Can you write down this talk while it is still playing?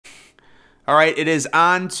All right, it is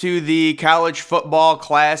on to the college football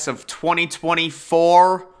class of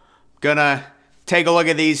 2024. Gonna take a look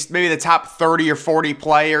at these, maybe the top 30 or 40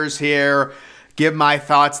 players here, give my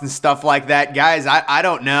thoughts and stuff like that. Guys, I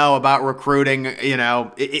don't know about recruiting,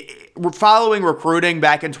 following recruiting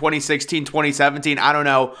back in 2016, 2017, I don't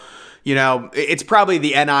know, it's probably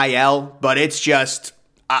the NIL, but it's just,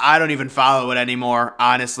 I don't even follow it anymore,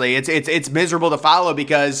 honestly. It's miserable to follow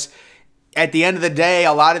because at the end of the day,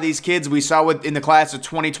 a lot of these kids we saw in the class of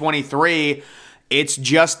 2023, it's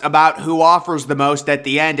just about who offers the most at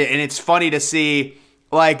the end. And it's funny to see,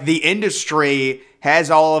 like, the industry has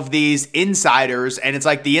all of these insiders, and it's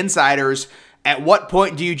like the insiders, at what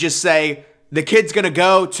point do you just say, the kid's going to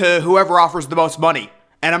go to whoever offers the most money?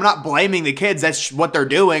 And I'm not blaming the kids, that's what they're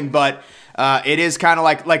doing, but it is kind of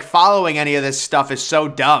like following any of this stuff is so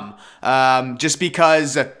dumb. Just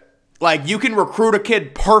because, like, you can recruit a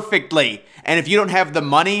kid perfectly, and if you don't have the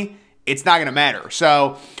money, it's not going to matter.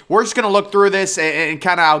 So we're just going to look through this and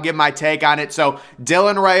kind of I'll give my take on it. So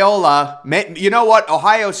Dylan Raiola, you know what?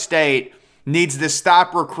 Ohio State needs to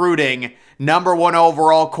stop recruiting #1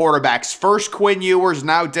 overall quarterbacks. First Quinn Ewers,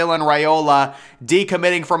 now Dylan Raiola,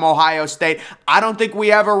 decommitting from Ohio State. I don't think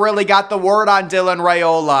we ever really got the word on Dylan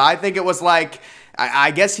Raiola. I think it was like,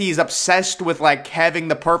 I guess he's obsessed with like having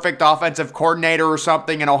the perfect offensive coordinator or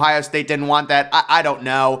something, and Ohio State didn't want that. I don't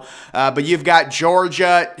know. But you've got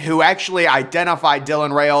Georgia, who actually identified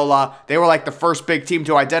Dylan Raiola. They were like the first big team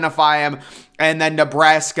to identify him. And then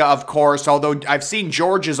Nebraska, of course, although I've seen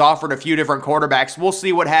Georgia's offered a few different quarterbacks. We'll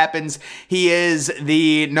see what happens. He is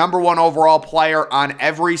the #1 overall player on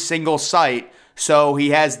every single site, so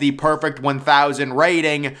he has the perfect 1,000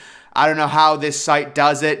 rating. I don't know how this site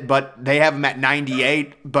does it, but they have him at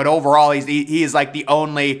 98. But overall, he is like the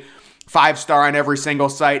only 5-star on every single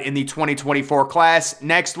site in the 2024 class.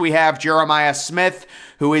 Next, we have Jeremiah Smith,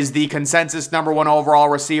 who is the consensus #1 overall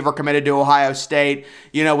receiver committed to Ohio State.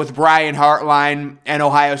 You know, with Brian Hartline and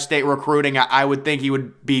Ohio State recruiting, I would think he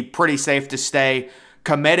would be pretty safe to stay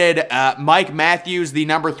committed. Mike Matthews, the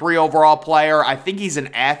 #3 overall player. I think he's an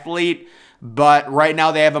athlete, but right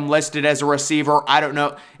now they have him listed as a receiver. I don't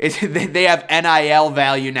know. They have NIL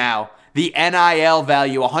value now. The NIL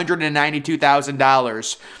value,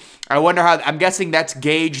 $192,000. I wonder how, I'm guessing that's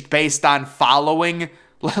gauged based on following,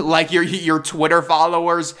 like your Twitter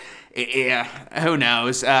followers. Yeah, who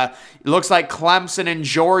knows? Looks like Clemson and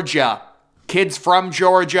Georgia. Kids from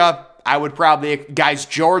Georgia, I would probably, guys,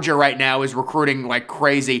 Georgia right now is recruiting like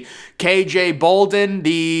crazy. KJ Bolden,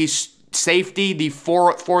 the safety, the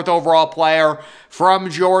fourth overall player from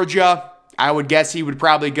Georgia. I would guess he would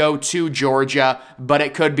probably go to Georgia, but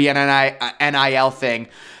it could be an NIL thing.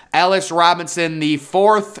 Ellis Robinson, the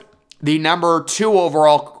fourth, the #2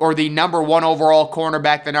 overall, or the #1 overall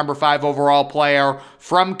cornerback, the #5 overall player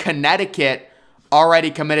from Connecticut, already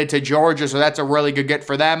committed to Georgia, so that's a really good get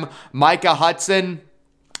for them. Micah Hudson,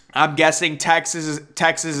 I'm guessing Texas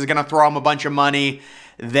is going to throw him a bunch of money.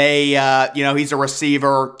 He's a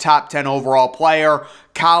receiver, top 10 overall player.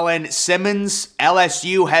 Colin Simmons,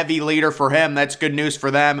 LSU heavy leader for him. That's good news for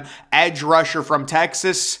them. Edge rusher from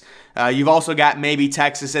Texas. You've also got maybe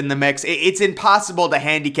Texas in the mix. It's impossible to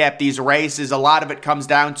handicap these races. A lot of it comes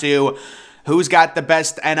down to who's got the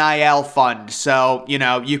best NIL fund. So,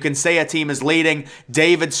 you can say a team is leading.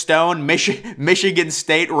 David Stone, Michigan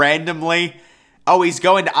State randomly. Oh, he's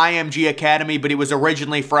going to IMG Academy, but he was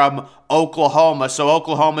originally from Oklahoma, so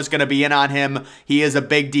Oklahoma's going to be in on him. He is a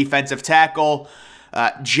big defensive tackle.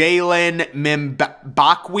 Jalen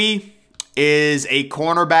Mbakwe is a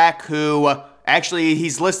cornerback who, actually,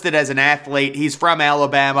 he's listed as an athlete. He's from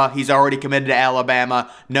Alabama. He's already committed to Alabama.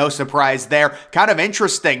 No surprise there. Kind of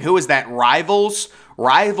interesting. Who is that? Rivals?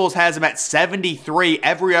 Rivals has him at 73.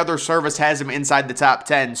 Every other service has him inside the top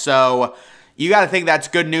 10, so you got to think that's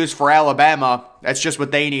good news for Alabama. That's just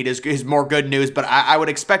what they need is more good news. But I would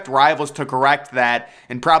expect Rivals to correct that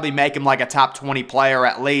and probably make him like a top 20 player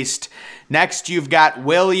at least. Next, you've got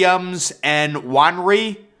Williams and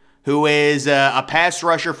Wanry, who is a pass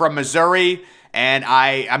rusher from Missouri. And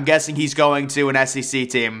I'm guessing he's going to an SEC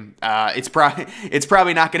team. It's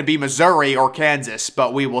probably not going to be Missouri or Kansas,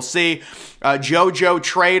 but we will see. JoJo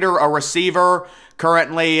Trader, a receiver,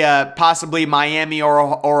 currently possibly Miami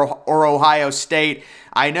or Ohio State.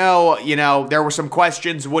 I know, there were some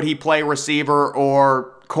questions, would he play receiver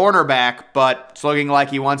or cornerback, but it's looking like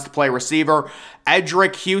he wants to play receiver.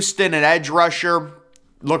 Edric Houston, an edge rusher.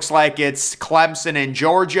 Looks like it's Clemson and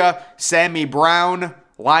Georgia. Sammy Brown,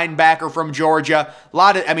 linebacker from Georgia.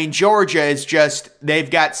 Georgia is just,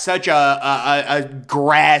 they've got such a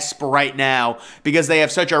grasp right now because they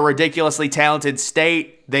have such a ridiculously talented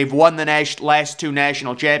state. They've won the last 2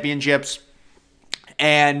 national championships.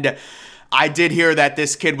 And I did hear that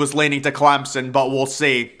this kid was leaning to Clemson, but we'll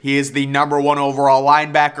see. He is the #1 overall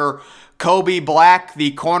linebacker. Kobe Black,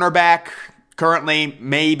 the cornerback, currently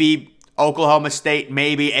maybe Oklahoma State,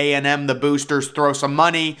 maybe A&M. The boosters throw some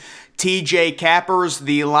money. TJ Cappers,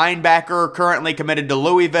 the linebacker, currently committed to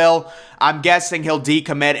Louisville. I'm guessing he'll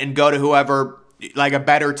decommit and go to whoever, like a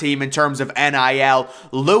better team in terms of NIL.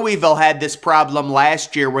 Louisville had this problem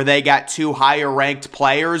last year where they got 2 higher-ranked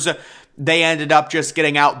players. They ended up just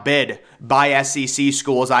getting outbid by SEC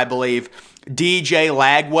schools, I believe. DJ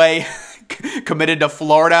Lagway committed to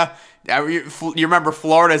Florida. You remember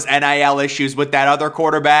Florida's NIL issues with that other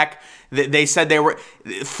quarterback? They said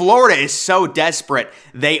Florida is so desperate.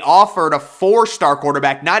 They offered a 4-star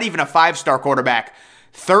quarterback, not even a 5-star quarterback,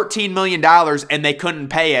 $13 million, and they couldn't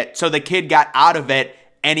pay it. So the kid got out of it,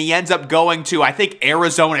 and he ends up going to, I think,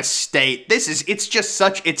 Arizona State. It's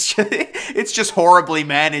just horribly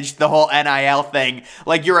managed, the whole NIL thing.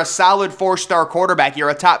 Like, you're a solid 4-star quarterback. You're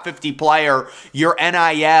a top 50 player. Your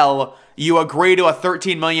NIL, you agree to a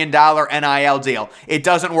 $13 million NIL deal. It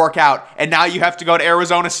doesn't work out, and now you have to go to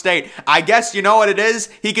Arizona State. I guess you know what it is?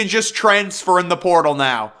 He can just transfer in the portal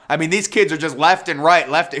now. I mean, these kids are just left and right,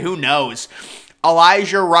 who knows?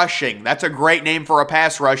 Elijah Rushing, that's a great name for a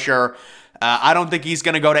pass rusher. I don't think he's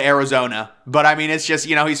going to go to Arizona, but I mean, it's just,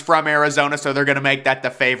 he's from Arizona, so they're going to make that the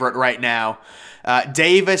favorite right now.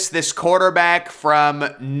 Davis, this quarterback from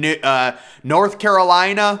North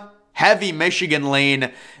Carolina, heavy Michigan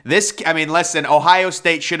lean. Listen, Ohio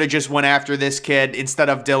State should have just went after this kid instead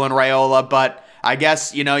of Dylan Raiola, but I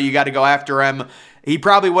guess, you got to go after him. He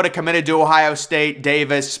probably would have committed to Ohio State,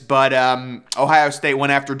 Davis, but Ohio State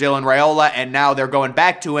went after Dylan Raiola, and now they're going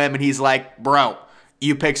back to him, and he's like, bro,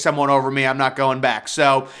 you pick someone over me, I'm not going back.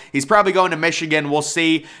 So he's probably going to Michigan. We'll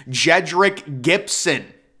see. Jedrick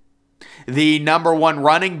Gibson, the #1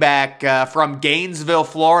 running back from Gainesville,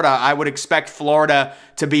 Florida. I would expect Florida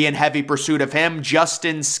to be in heavy pursuit of him.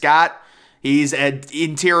 Justin Scott, he's an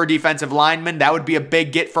interior defensive lineman. That would be a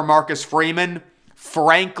big get for Marcus Freeman.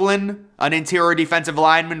 Franklin, an interior defensive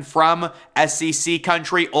lineman from SEC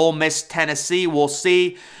country, Ole Miss, Tennessee. We'll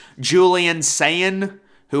see. Julian Sayin,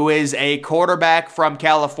 who is a quarterback from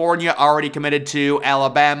California, already committed to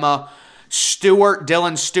Alabama.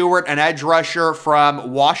 Dylan Stewart, an edge rusher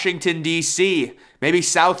from Washington, D.C. Maybe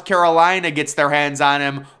South Carolina gets their hands on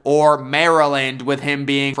him, or Maryland, with him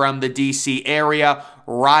being from the D.C. area.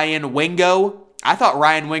 Ryan Wingo. I thought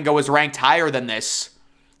Ryan Wingo was ranked higher than this.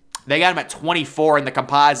 They got him at 24 in the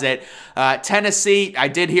composite. Tennessee, I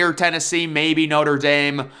did hear Tennessee, maybe Notre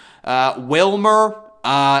Dame. Wilmer,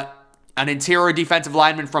 an interior defensive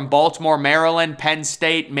lineman from Baltimore, Maryland. Penn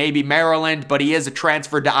State, maybe Maryland, but he is a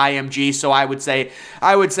transfer to IMG, so I would say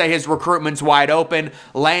his recruitment's wide open.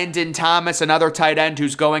 Landon Thomas, another tight end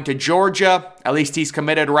who's going to Georgia. At least he's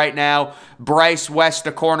committed right now. Bryce West,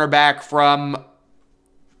 a cornerback from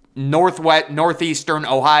northeastern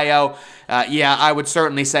Ohio. I would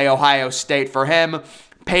certainly say Ohio State for him.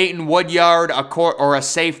 Peyton Woodyard, a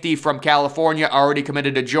safety from California, already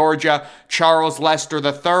committed to Georgia. Charles Lester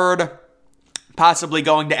III, possibly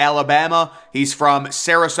going to Alabama. He's from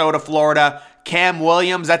Sarasota, Florida. Cam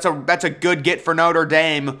Williams, that's a good get for Notre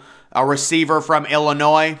Dame. A receiver from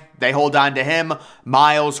Illinois. They hold on to him.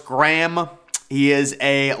 Miles Graham, he is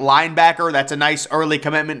a linebacker. That's a nice early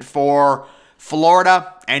commitment for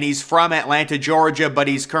Florida, and he's from Atlanta, Georgia, but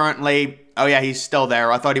he's currently, he's still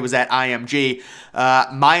there. I thought he was at IMG.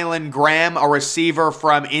 Mylan Graham, a receiver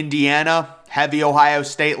from Indiana, heavy Ohio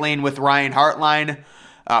State lean with Ryan Hartline.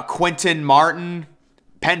 Quentin Martin,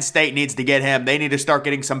 Penn State needs to get him. They need to start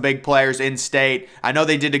getting some big players in state. I know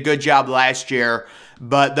they did a good job last year,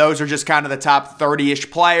 but those are just kind of the top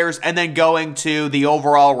 30-ish players. And then going to the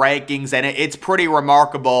overall rankings, and it's pretty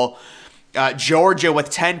remarkable. Georgia with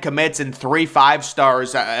 10 commits and 3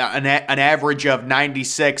 5-stars, an average of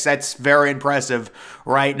 96. That's very impressive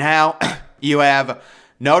right now. You have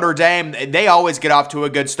Notre Dame. They always get off to a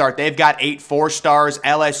good start. They've got 8 4-stars.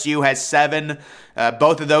 LSU has 7.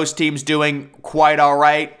 Both of those teams doing quite all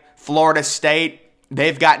right. Florida State,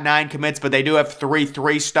 they've got 9 commits, but they do have 3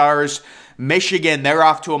 3-stars. Michigan, they're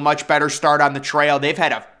off to a much better start on the trail. They've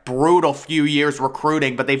had a brutal few years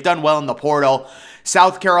recruiting, but they've done well in the portal.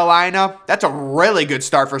 South Carolina, that's a really good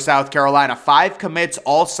start for South Carolina. 5 commits,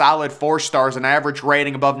 all solid 4-stars, an average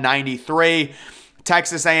rating above 93.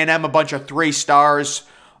 Texas A&M, a bunch of 3-stars.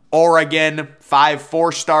 Oregon, 5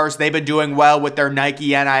 4-stars. They've been doing well with their Nike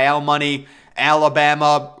NIL money.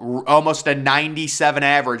 Alabama, almost a 97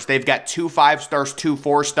 average. They've got 2 5-stars, 2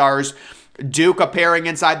 4-stars. Duke appearing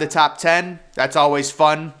inside the top 10. That's always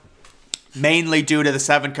fun. Mainly due to the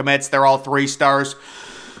 7 commits. They're all 3-stars.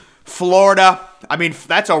 Florida, I mean,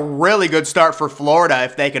 that's a really good start for Florida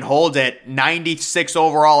if they can hold it. 96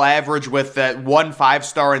 overall average with 1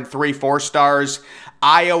 5-star and 3 4-stars.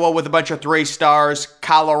 Iowa with a bunch of 3 stars.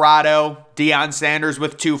 Colorado, Deion Sanders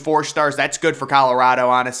with 2 4-stars. That's good for Colorado,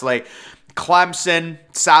 honestly. Clemson,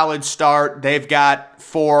 solid start. They've got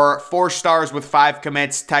 4 4-stars with 5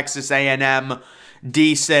 commits. Texas A&M,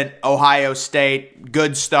 decent. Ohio State,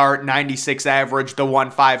 good start, 96 average, the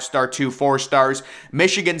 1 5-star, 2 4-stars.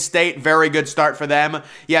 Michigan State, very good start for them.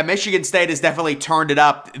 Yeah, Michigan State has definitely turned it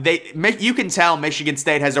up. You can tell Michigan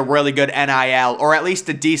State has a really good NIL, or at least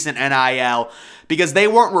a decent NIL, because they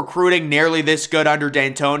weren't recruiting nearly this good under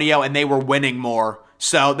D'Antonio, and they were winning more.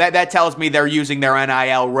 So that tells me they're using their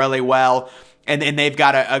NIL really well, and they've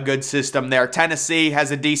got a good system there. Tennessee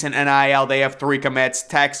has a decent NIL. They have 3 commits.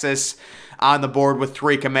 Texas on the board with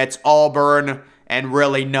 3 commits. Auburn, and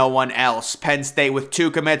really no one else. Penn State with 2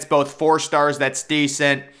 commits, both 4-stars. That's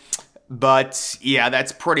decent. But, yeah,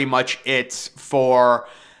 that's pretty much it for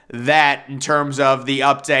that in terms of the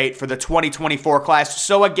update for the 2024 class.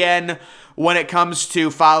 So, again, when it comes to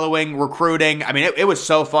following recruiting, I mean, it was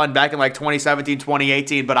so fun back in like 2017,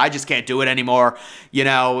 2018, but I just can't do it anymore. You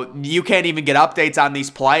know, you can't even get updates on these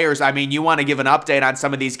players. I mean, you want to give an update on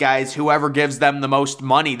some of these guys, whoever gives them the most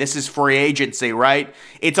money. This is free agency, right?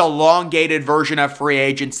 It's a elongated version of free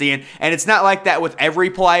agency, and it's not like that with every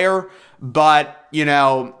player, but, you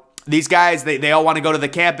know, these guys, they all want to go to the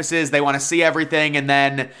campuses, they want to see everything, and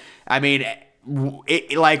then, I mean,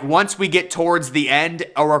 like once we get towards the end,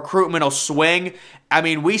 a recruitment will swing. I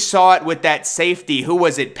mean, we saw it with that safety. Who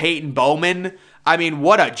was it? Peyton Bowman. I mean,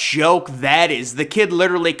 what a joke that is. The kid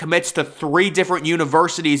literally commits to 3 different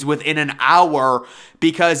universities within an hour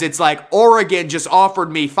because it's like, Oregon just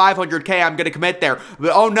offered me $500K. I'm going to commit there.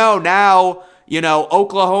 But oh no, now, you know,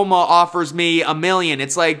 Oklahoma offers me $1 million.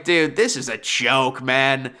 It's like, dude, this is a joke,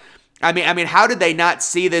 man. I mean, how did they not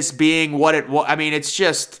see this being what it was? I mean, it's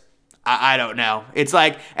just, I don't know. It's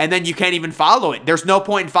like, and then you can't even follow it. There's no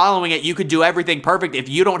point in following it. You could do everything perfect. If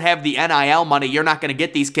you don't have the NIL money, you're not going to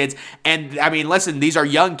get these kids. And, I mean, listen, these are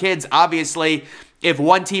young kids. Obviously, if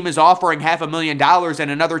one team is offering $500,000 and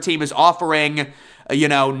another team is offering, you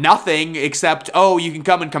know, nothing except, oh, you can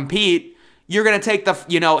come and compete, you're going to take the,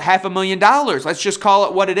 you know, $500,000. Let's just call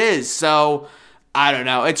it what it is. So, I don't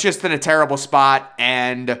know. It's just in a terrible spot,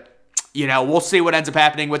 and you know, we'll see what ends up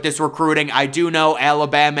happening with this recruiting. I do know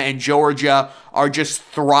Alabama and Georgia are just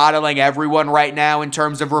throttling everyone right now in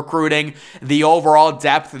terms of recruiting. The overall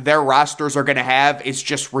depth their rosters are going to have is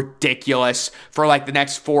just ridiculous for like the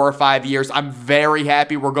next 4 or 5 years. I'm very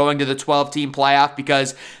happy we're going to the 12-team playoff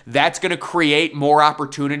because that's going to create more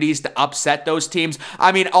opportunities to upset those teams.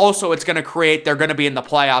 I mean, also it's going to create, they're going to be in the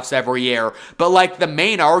playoffs every year. But like the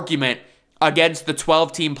main argument against the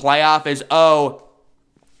 12-team playoff is, oh,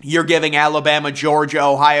 you're giving Alabama, Georgia,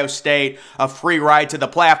 Ohio State a free ride to the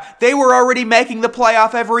playoff. They were already making the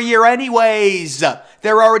playoff every year anyways.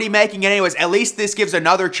 They're already making it anyways. At least this gives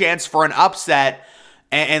another chance for an upset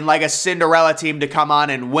and like a Cinderella team to come on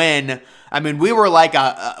and win. I mean, we were like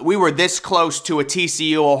we were this close to a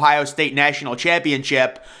TCU Ohio State national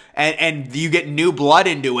championship, and you get new blood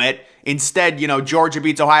into it. Instead, you know, Georgia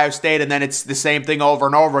beats Ohio State, and then it's the same thing over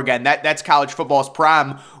and over again. That's college football's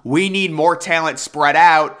prime. We need more talent spread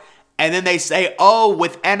out. And then they say, oh,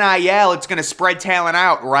 with NIL, it's going to spread talent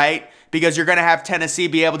out, right? Because you're going to have Tennessee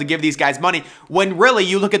be able to give these guys money. When really,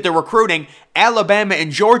 you look at the recruiting, Alabama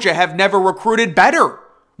and Georgia have never recruited better.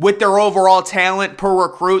 With their overall talent per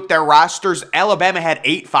recruit, their rosters, Alabama had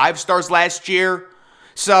 8 5-stars last year.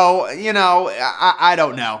 So, you know, I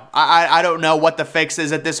don't know. I don't know what the fix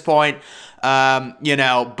is at this point, you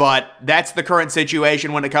know, but that's the current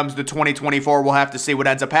situation when it comes to 2024. We'll have to see what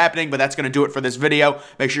ends up happening, but that's going to do it for this video.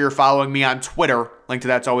 Make sure you're following me on Twitter. Link to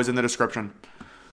that's always in the description.